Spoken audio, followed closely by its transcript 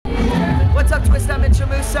artist, I'm Mitchel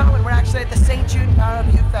Musso, and we're actually at the St. Jude Power of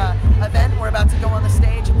Youth event. We're about to go on the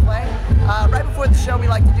stage and play. Right before the show, we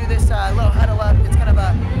like to do this little huddle up. It's kind of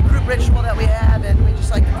a group ritual that we have, and we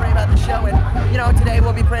just like to pray about the show. And, you know, today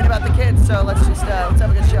we'll be praying about the kids, so let's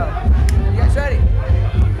have a good show. You guys ready?